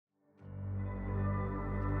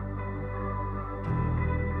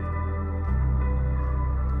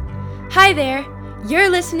Hi there. You're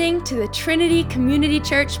listening to the Trinity Community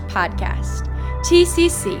Church podcast,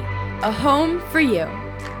 TCC, a home for you.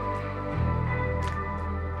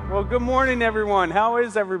 Well, good morning, everyone. How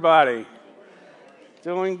is everybody?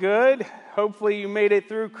 Doing good? Hopefully you made it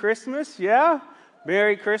through Christmas, yeah?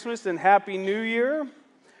 Merry Christmas and Happy New Year.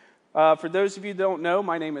 For those of you who don't know,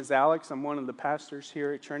 my name is Alex. I'm one of the pastors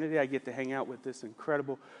here at Trinity. I get to hang out with this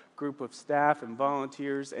incredible group of staff and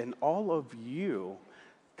volunteers and all of you.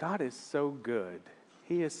 God is so good.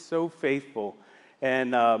 He is so faithful.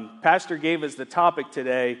 And Pastor gave us the topic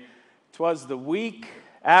today. Twas the week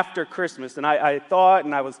after Christmas. And I thought,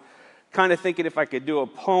 and I was kind of thinking if I could do a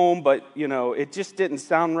poem, but, you know, it just didn't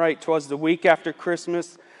sound right. Twas the week after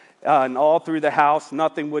Christmas. And all through the house,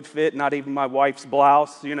 nothing would fit, not even my wife's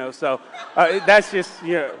blouse, you know. So that's just,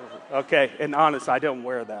 you know, okay. And honest, I don't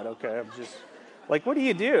wear that, okay. I'm just like, what do,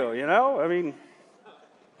 you know? I mean,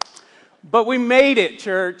 but we made it,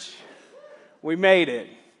 church. We made it,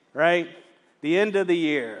 right? The end of the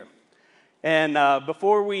year. And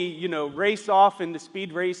before we, you know, race off into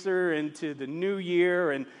Speed Racer, into the new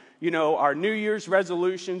year, and, you know, our New Year's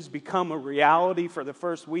resolutions become a reality for the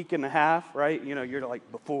first week and a half, right? You know, you're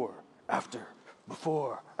like before, after.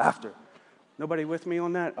 Nobody with me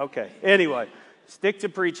on that? Okay. Anyway, stick to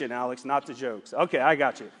preaching, Alex, not to jokes. Okay, I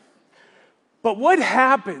got you. But what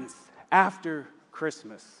happens after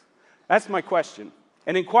Christmas? That's my question.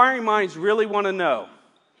 And inquiring minds really want to know,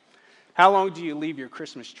 how long do you leave your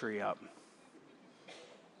Christmas tree up?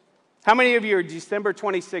 How many of you are December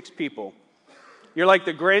 26 people? You're like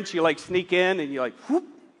the Grinch, you like sneak in and you're like, whoop,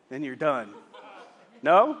 and you're done.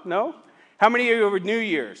 No? How many of you are New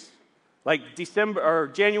Year's? Like December or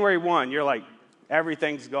January 1, you're like,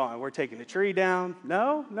 everything's gone. We're taking the tree down.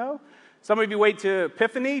 No. Some of you wait to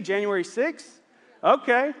Epiphany, January 6th.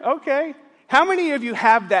 Okay. How many of you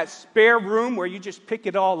have that spare room where you just pick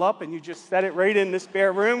it all up and you just set it right in the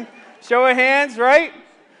spare room? Show of hands, right?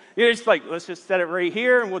 You're just like, let's just set it right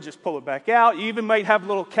here and we'll just pull it back out. You even might have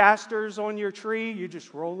little casters on your tree. You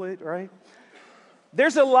just roll it, right?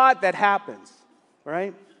 There's a lot that happens,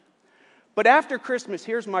 right? But after Christmas,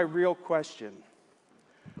 here's my real question.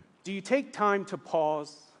 Do you take time to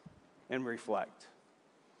pause and reflect?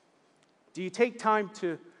 Do you take time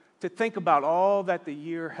to think about all that the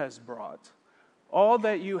year has brought? All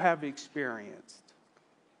that you have experienced?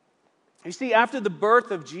 You see, after the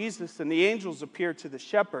birth of Jesus and the angels appeared to the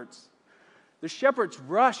shepherds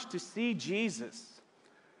rushed to see Jesus.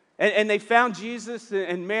 And they found Jesus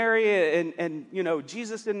and Mary and you know,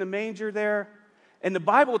 Jesus in the manger there. And the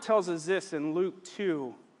Bible tells us this in Luke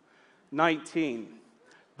 2:19.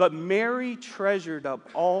 But Mary treasured up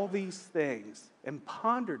all these things and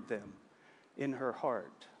pondered them in her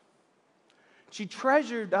heart. She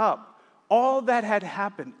treasured up all that had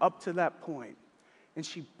happened up to that point. And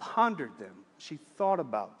she pondered them. She thought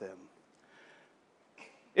about them.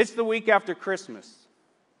 It's the week after Christmas.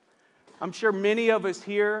 I'm sure many of us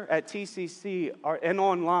here at TCC and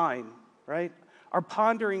online, right, are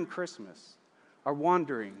pondering Christmas, are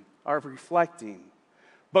wondering, are reflecting.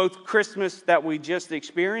 Both Christmas that we just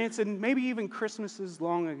experienced and maybe even Christmases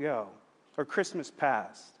long ago or Christmas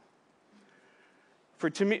past.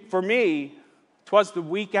 For me, Twas the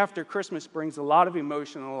week after Christmas brings a lot of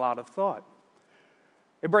emotion and a lot of thought.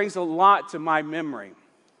 It brings a lot to my memory.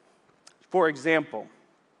 For example,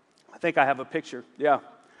 I think I have a picture. Yeah.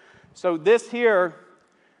 So this here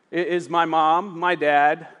is my mom, my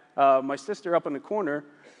dad, my sister up in the corner.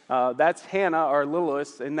 That's Hannah, our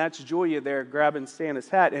littlest, and that's Julia there grabbing Santa's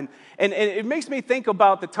hat. And it makes me think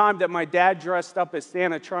about the time that my dad dressed up as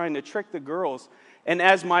Santa trying to trick the girls. And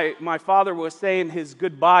as my father was saying his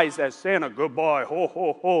goodbyes as Santa, goodbye, ho,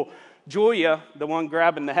 ho, ho, Julia, the one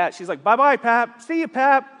grabbing the hat, she's like, bye-bye, Pap. See you,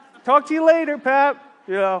 Pap. Talk to you later, Pap.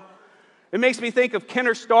 You know, it makes me think of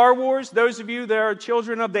Kenner Star Wars. Those of you that are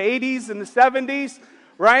children of the 80s and the 70s,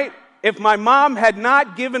 right? If my mom had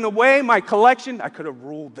not given away my collection, I could have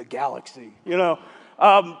ruled the galaxy, you know.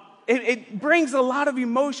 It brings a lot of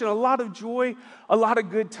emotion, a lot of joy, a lot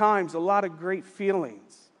of good times, a lot of great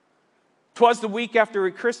feelings. 'Twas the week after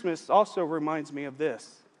Christmas also reminds me of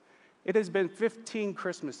this. It has been 15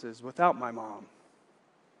 Christmases without my mom.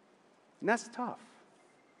 And that's tough.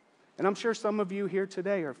 And I'm sure some of you here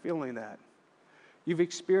today are feeling that. You've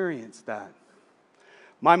experienced that.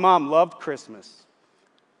 My mom loved Christmas.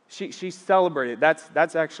 She celebrated.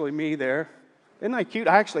 That's actually me there. Isn't that cute?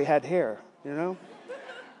 I actually had hair, you know?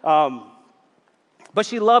 But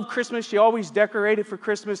she loved Christmas. She always decorated for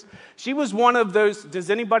Christmas. She was one of those, does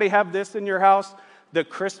anybody have this in your house? The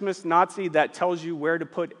Christmas Nazi that tells you where to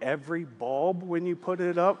put every bulb. bulb when you put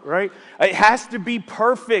it up, right? It has to be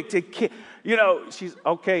perfect. It can't, she's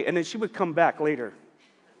okay. And then she would come back later,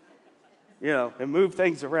 and move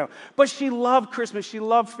things around. But she loved Christmas. She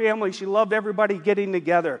loved family. She loved everybody getting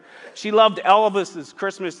together. She loved Elvis's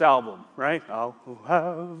Christmas album, right? I'll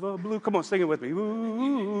have a blue. Come on, sing it with me.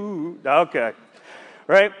 Ooh, okay,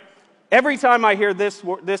 right? Every time I hear this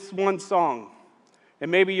one song, and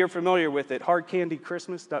maybe you're familiar with it, Hard Candy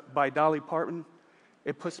Christmas by Dolly Parton,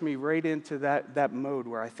 it puts me right into that mode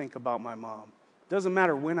where I think about my mom. Doesn't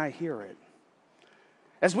matter when I hear it.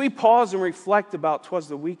 As we pause and reflect about 'Twas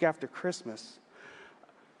the week after Christmas,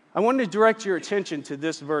 I want to direct your attention to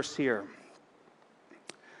this verse here.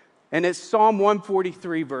 And it's Psalm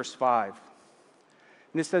 143, verse 5.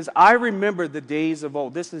 And it says, I remember the days of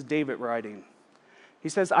old. This is David writing. He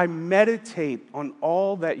says, I meditate on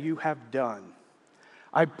all that you have done.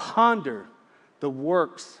 I ponder the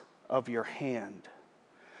works of your hand.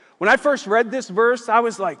 When I first read this verse, I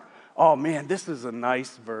was like, oh man, this is a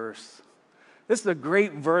nice verse. This is a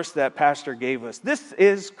great verse that Pastor gave us. This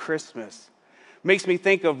is Christmas. Makes me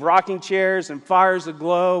think of rocking chairs and fires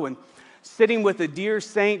aglow and sitting with a dear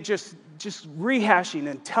saint, just rehashing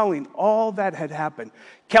and telling all that had happened.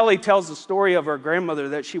 Kelly tells the story of her grandmother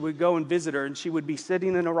that she would go and visit her, and she would be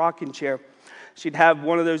sitting in a rocking chair. She'd have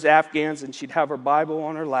one of those Afghans, and she'd have her Bible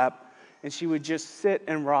on her lap, and she would just sit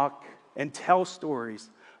and rock and tell stories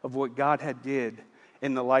of what God had did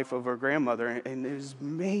in the life of her grandmother, and it was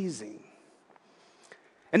amazing.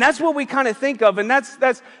 And that's what we kind of think of, and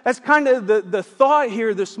that's kind of the thought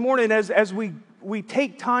here this morning as we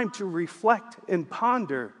take time to reflect and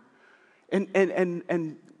ponder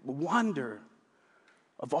and wonder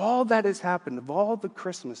of all that has happened, of all the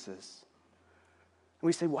Christmases. And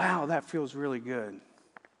we say, wow, that feels really good.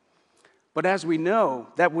 But as we know,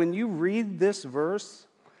 that when you read this verse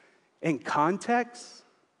in context,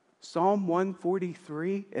 Psalm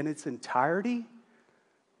 143 in its entirety,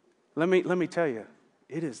 let me tell you,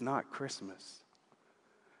 it is not Christmas.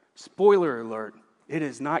 Spoiler alert, it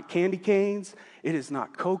is not candy canes, it is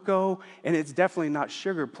not cocoa, and it's definitely not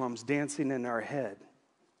sugar plums dancing in our head.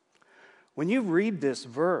 When you read this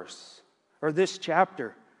verse, or this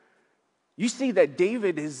chapter, you see that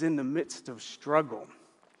David is in the midst of struggle.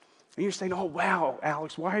 And you're saying, oh, wow,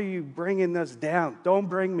 Alex, why are you bringing us down? Don't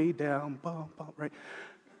bring me down. Right?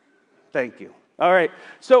 Thank you. All right.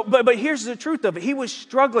 So, but here's the truth of it. He was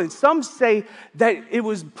struggling. Some say that it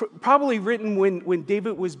was probably written when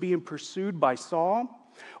David was being pursued by Saul,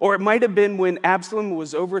 or it might have been when Absalom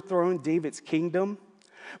was overthrowing David's kingdom.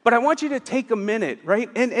 But I want you to take a minute, right?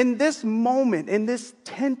 And in this moment, in this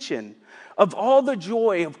tension of all the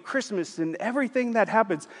joy of Christmas and everything that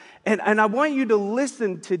happens, and I want you to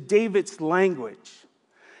listen to David's language.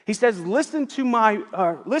 He says, listen to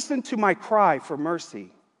my cry for mercy.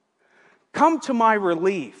 Come to my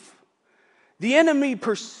relief. The enemy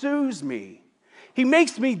pursues me. He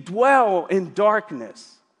makes me dwell in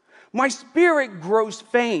darkness. My spirit grows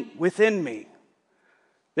faint within me.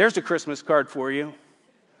 There's a Christmas card for you.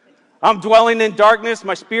 I'm dwelling in darkness.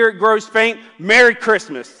 My spirit grows faint. Merry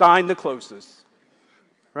Christmas. Sign the closest.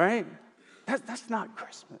 Right? That's not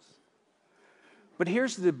Christmas. But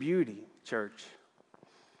here's the beauty, church.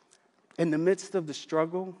 In the midst of the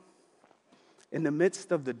struggle, in the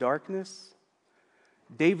midst of the darkness,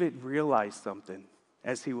 David realized something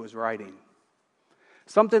as he was writing.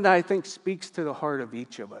 Something that I think speaks to the heart of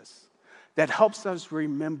each of us, that helps us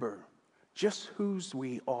remember just whose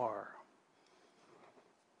we are.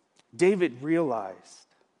 David realized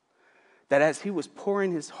that as he was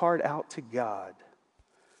pouring his heart out to God,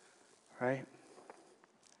 right?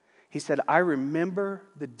 He said, I remember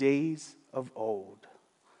the days of old.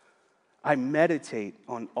 I meditate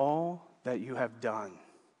on all that you have done.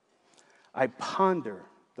 I ponder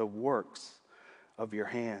the works of your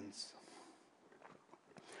hands.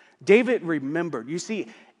 David remembered. You see,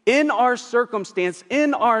 in our circumstance,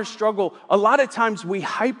 in our struggle, a lot of times we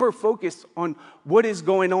hyper-focus on what is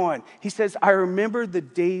going on. He says, I remember the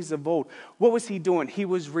days of old. What was he doing? He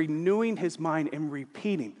was renewing his mind and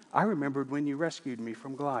repeating. I remembered when you rescued me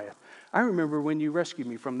from Goliath. I remember when you rescued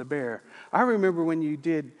me from the bear. I remember when you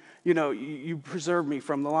did, you preserved me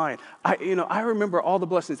from the lion. I remember all the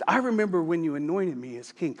blessings. I remember when you anointed me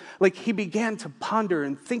as king. Like he began to ponder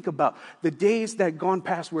and think about the days that had gone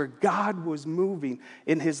past where God was moving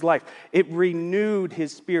in his life. It renewed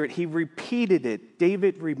his spirit. He repeated it.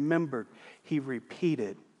 David remembered. He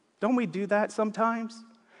repeated. Don't we do that sometimes?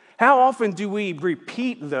 How often do we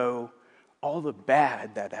repeat, though, all the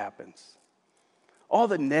bad that happens? All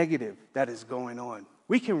the negative that is going on.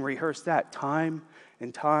 We can rehearse that time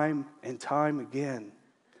and time and time again.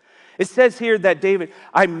 It says here that David,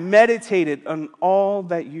 I meditated on all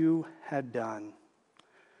that you had done.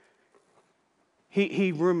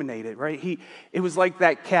 He ruminated, right? It was like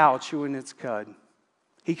that cow chewing its cud.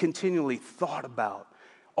 He continually thought about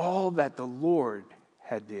all that the Lord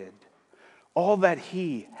had did, all that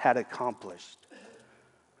he had accomplished.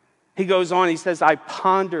 He goes on, he says, I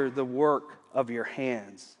ponder the work of your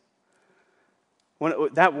hands.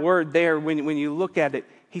 That word there, when you look at it,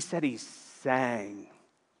 he said he sang.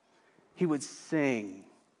 He would sing.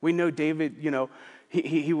 We know David,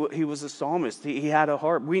 he was a psalmist. He had a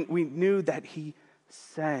harp. We knew that he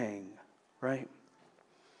sang, right?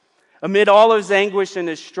 Amid all his anguish and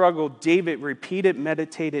his struggle, David repeated,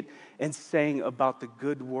 meditated, and sang about the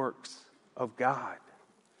good works of God.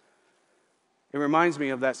 It reminds me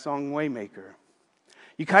of that song, Waymaker.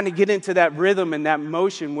 You kind of get into that rhythm and that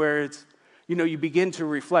motion where it's, you begin to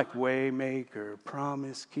reflect, Waymaker,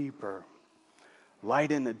 promise keeper,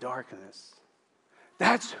 light in the darkness.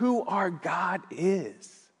 That's who our God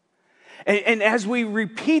is. And as we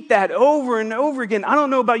repeat that over and over again, I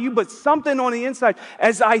don't know about you, but something on the inside,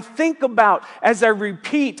 as I think about, as I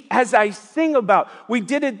repeat, as I sing about, we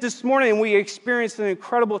did it this morning and we experienced an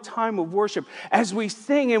incredible time of worship. As we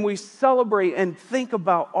sing and we celebrate and think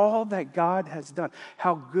about all that God has done,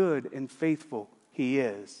 how good and faithful he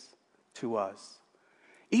is to us.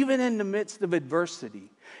 Even in the midst of adversity,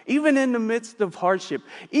 even in the midst of hardship,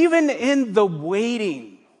 even in the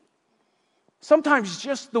waiting. Sometimes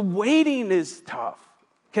just the waiting is tough.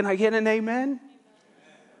 Can I get an amen?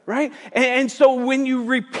 Right? And so when you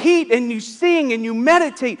repeat and you sing and you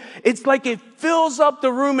meditate, it's like it fills up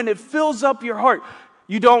the room and it fills up your heart.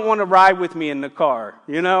 You don't want to ride with me in the car,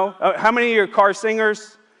 How many of you are car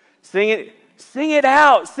singers? Sing it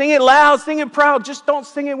out, sing it loud, sing it proud. Just don't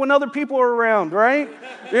sing it when other people are around, right?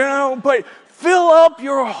 But fill up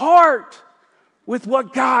your heart with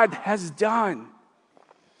what God has done.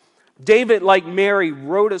 David, like Mary,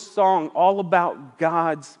 wrote a song all about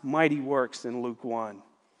God's mighty works in Luke 1.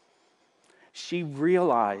 She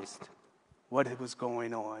realized what was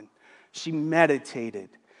going on. She meditated.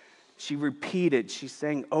 She repeated. She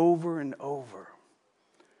sang over and over.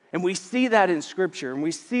 And we see that in Scripture, and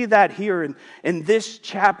we see that here in this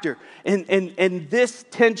chapter. In this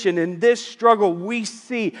tension, in this struggle, we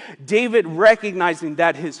see David recognizing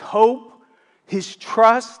that his hope, his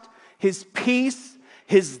trust, his peace,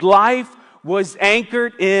 his life was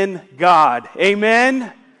anchored in God.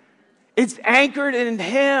 Amen? It's anchored in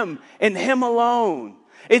him and him alone.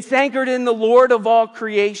 It's anchored in the Lord of all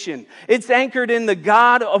creation. It's anchored in the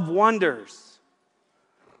God of wonders.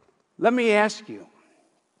 Let me ask you,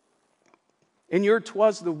 in your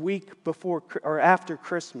Twas the week before or after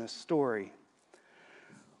Christmas story,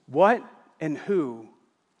 what and who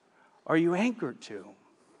are you anchored to?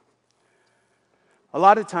 A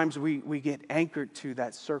lot of times we get anchored to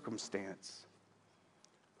that circumstance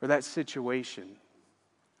or that situation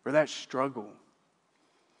or that struggle.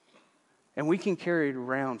 And we can carry it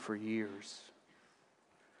around for years.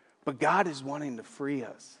 But God is wanting to free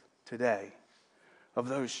us today of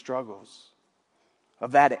those struggles,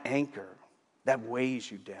 of that anchor that weighs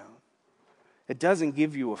you down. It doesn't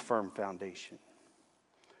give you a firm foundation.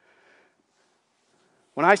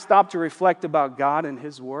 When I stop to reflect about God and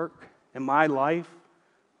his work in my life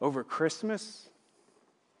over Christmas,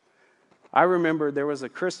 I remember there was a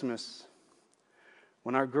Christmas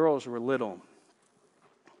when our girls were little.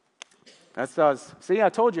 That's us. See, I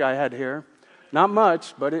told you I had hair. Not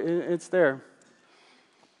much, but it's there.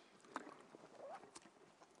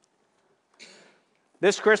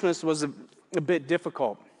 This Christmas was a bit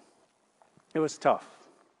difficult. It was tough.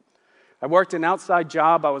 I worked an outside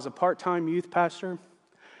job. I was a part-time youth pastor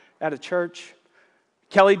at a church.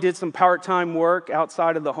 Kelly did some part-time work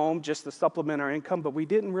outside of the home just to supplement our income, but we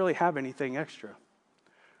didn't really have anything extra.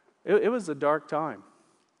 It was a dark time.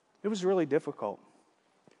 It was really difficult.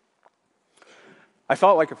 I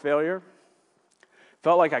felt like a failure.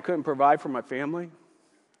 Felt like I couldn't provide for my family.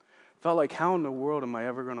 Felt like, how in the world am I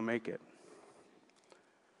ever going to make it?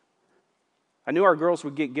 I knew our girls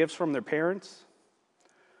would get gifts from their parents,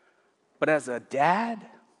 but as a dad,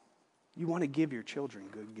 you want to give your children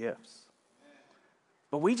good gifts.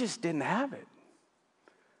 But we just didn't have it.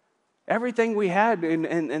 Everything we had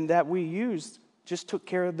and that we used just took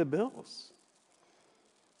care of the bills.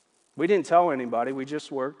 We didn't tell anybody. We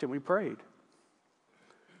just worked and we prayed.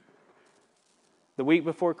 The week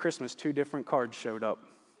before Christmas, 2 different cards showed up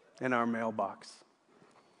in our mailbox.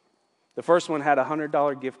 The first one had a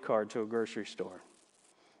 $100 gift card to a grocery store,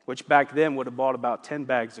 which back then would have bought about 10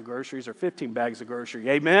 bags of groceries or 15 bags of groceries.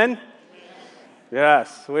 Amen?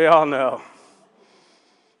 Yes, we all know.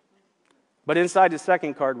 But inside the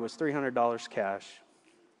second card was $300 cash.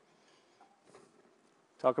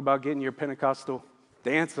 Talk about getting your Pentecostal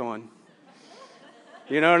dance on.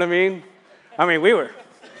 You know what I mean? I mean, we were,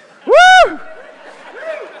 woo!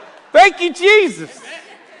 Thank you, Jesus.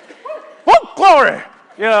 Woo, glory.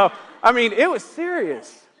 You know, I mean, it was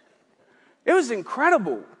serious. It was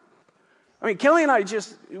incredible. I mean, Kelly and I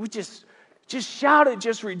just shouted,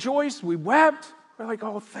 just rejoiced. We wept. We're like,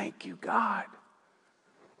 oh, thank you, God.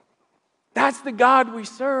 That's the God we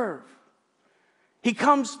serve. He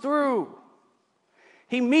comes through.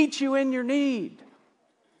 He meets you in your need.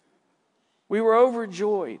 We were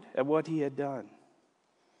overjoyed at what he had done.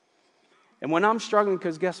 And when I'm struggling,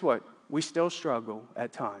 because guess what? We still struggle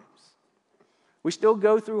at times. We still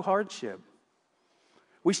go through hardship.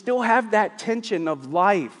 We still have that tension of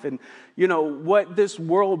life and, what this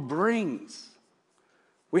world brings.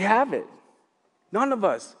 We have it. None of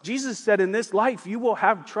us. Jesus said, in this life, you will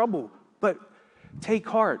have trouble, but take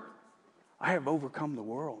heart. I have overcome the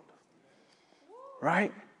world.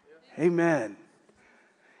 Right? Amen.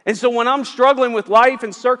 And so when I'm struggling with life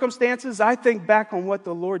and circumstances, I think back on what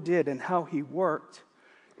the Lord did and how he worked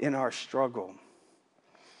in our struggle.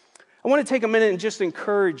 I want to take a minute and just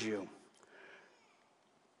encourage you.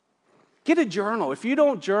 Get a journal. If you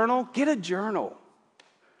don't journal, get a journal.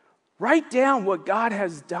 Write down what God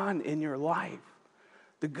has done in your life.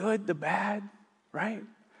 The good, the bad, right?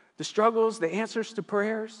 The struggles, the answers to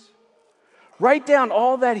prayers. Write down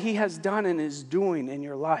all that he has done and is doing in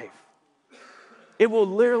your life. It will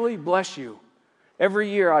literally bless you.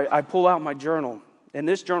 Every year I pull out my journal. And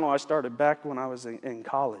this journal I started back when I was in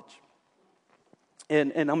college.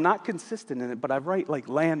 And I'm not consistent in it, but I write like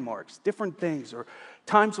landmarks, different things, or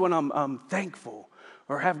times when I'm thankful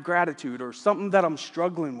or have gratitude or something that I'm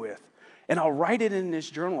struggling with. And I'll write it in this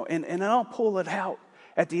journal, and I'll pull it out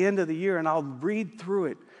at the end of the year, and I'll read through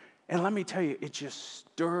it. And let me tell you, it just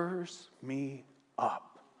stirs me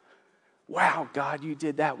up. Wow, God, you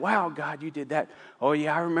did that. Wow, God, you did that. Oh,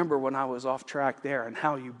 yeah, I remember when I was off track there and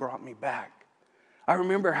how you brought me back. I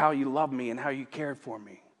remember how you loved me and how you cared for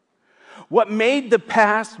me. What made the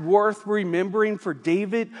past worth remembering for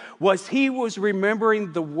David was he was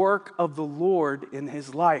remembering the work of the Lord in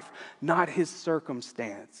his life, not his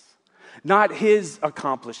circumstance, not his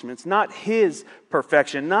accomplishments, not his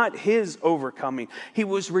perfection, not his overcoming. He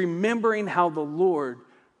was remembering how the Lord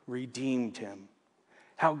redeemed him,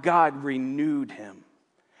 how God renewed him.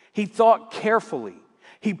 He thought carefully.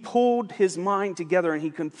 He pulled his mind together and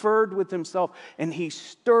he conferred with himself and he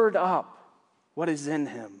stirred up what is in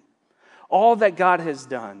him. All that God has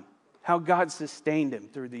done, how God sustained him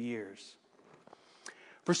through the years.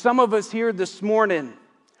 For some of us here this morning,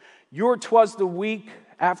 your Twas the week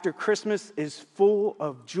after Christmas is full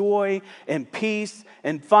of joy and peace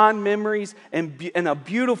and fond memories and a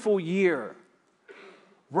beautiful year.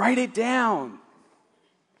 Write it down.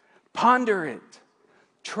 Ponder it.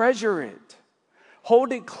 Treasure it.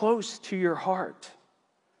 Hold it close to your heart.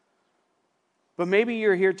 But maybe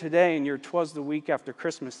you're here today and your "'Twas the week after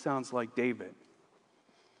Christmas" sounds like David.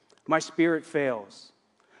 My spirit fails.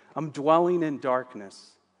 I'm dwelling in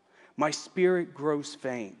darkness. My spirit grows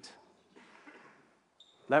faint.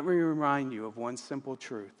 Let me remind you of one simple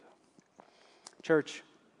truth. Church,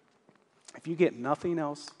 if you get nothing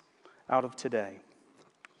else out of today,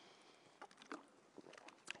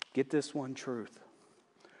 get this one truth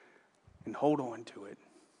and hold on to it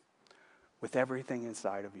with everything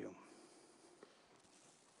inside of you.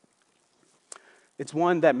 It's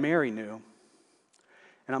one that Mary knew,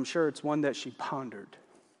 and I'm sure it's one that she pondered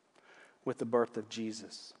with the birth of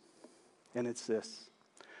Jesus. And it's this,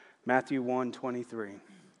 Matthew 1:23.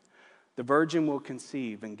 The virgin will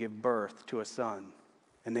conceive and give birth to a son,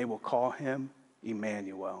 and they will call him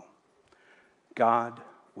Emmanuel, God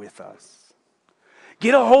with us.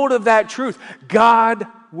 Get a hold of that truth, God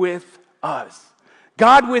with us.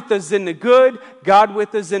 God with us in the good, God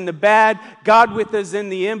with us in the bad, God with us in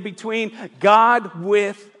the in-between, God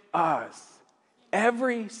with us.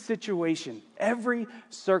 Every situation, every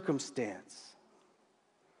circumstance.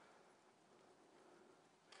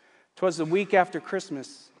 'Twas the week after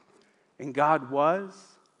Christmas, and God was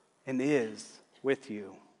and is with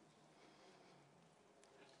you.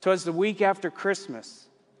 'Twas the week after Christmas,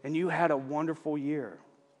 and you had a wonderful year.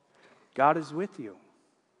 God is with you.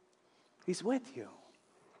 He's with you.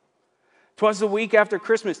 'Twas the week after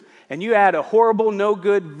Christmas, and you had a horrible, no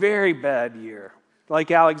good, very bad year, like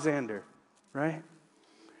Alexander, right?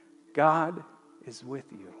 God is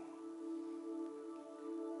with you.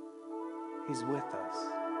 He's with us.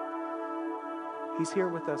 He's here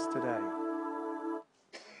with us today.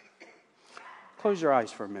 Close your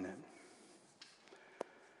eyes for a minute.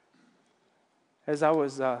 as I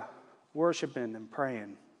was worshiping and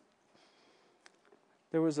praying,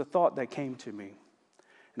 there was a thought that came to me.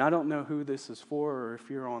 And I don't know who this is for or if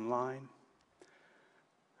you're online,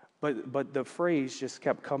 but the phrase just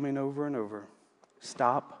kept coming over and over.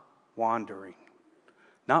 Stop wandering.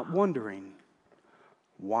 Not wondering,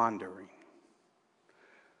 wandering.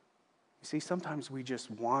 You see, sometimes we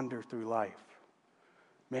just wander through life.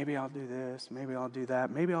 Maybe I'll do this, maybe I'll do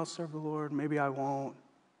that, maybe I'll serve the Lord, maybe I won't,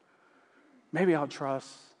 maybe I'll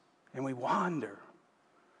trust, and we wander.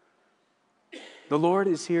 The Lord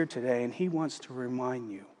is here today, and He wants to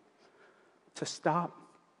remind you to stop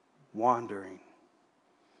wandering.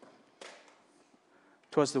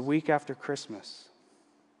 Twas the week after Christmas,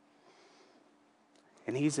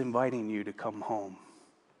 and He's inviting you to come home.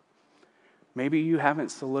 Maybe you haven't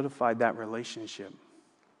solidified that relationship.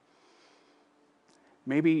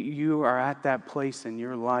 Maybe you are at that place in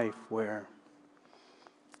your life where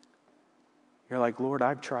you're like, Lord,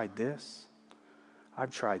 I've tried this,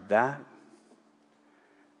 I've tried that,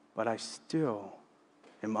 but I still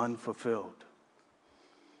am unfulfilled.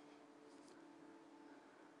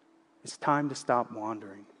 It's time to stop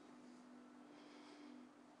wandering.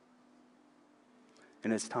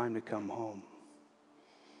 And it's time to come home.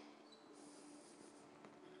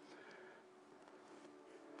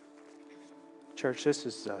 Church, this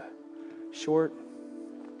is a short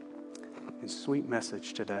and sweet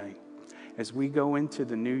message today. As we go into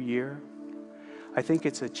the new year, I think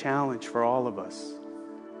it's a challenge for all of us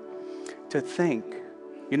to think.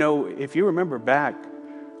 You know, if you remember back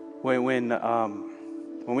when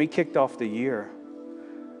we kicked off the year,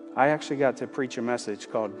 I actually got to preach a message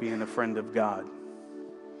called Being a Friend of God.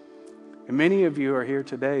 And many of you are here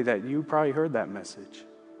today that you probably heard that message.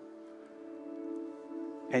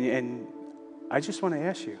 And I just want to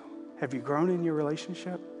ask you, have you grown in your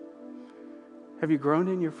relationship? Have you grown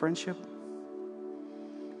in your friendship?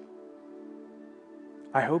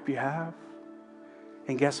 I hope you have.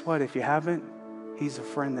 And guess what? If you haven't, He's a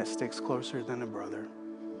friend that sticks closer than a brother.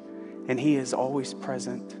 And He is always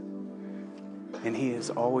present. And He is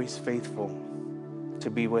always faithful to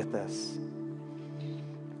be with us.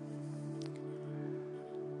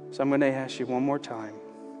 So I'm going to ask you one more time.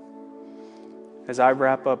 As I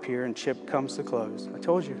wrap up here and Chip comes to close. I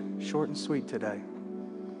told you, short and sweet today.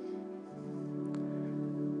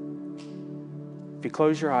 If you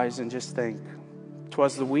close your eyes and just think,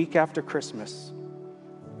 'twas the week after Christmas.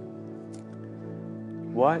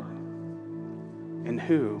 What and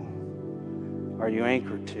who are you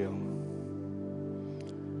anchored to?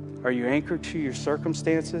 Are you anchored to your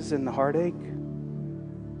circumstances and the heartache?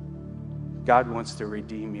 God wants to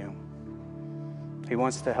redeem you. He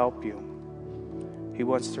wants to help you. He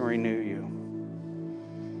wants to renew you.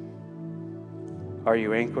 Are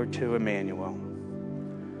you anchored to Emmanuel,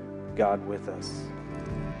 God with us?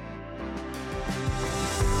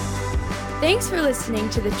 Thanks for listening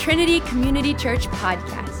to the Trinity Community Church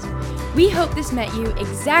podcast. We hope this met you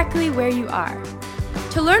exactly where you are.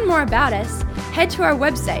 To learn more about us, head to our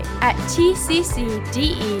website at tccde.com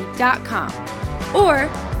or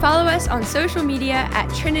follow us on social media at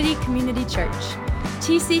Trinity Community Church.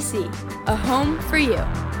 TCC, a home for you.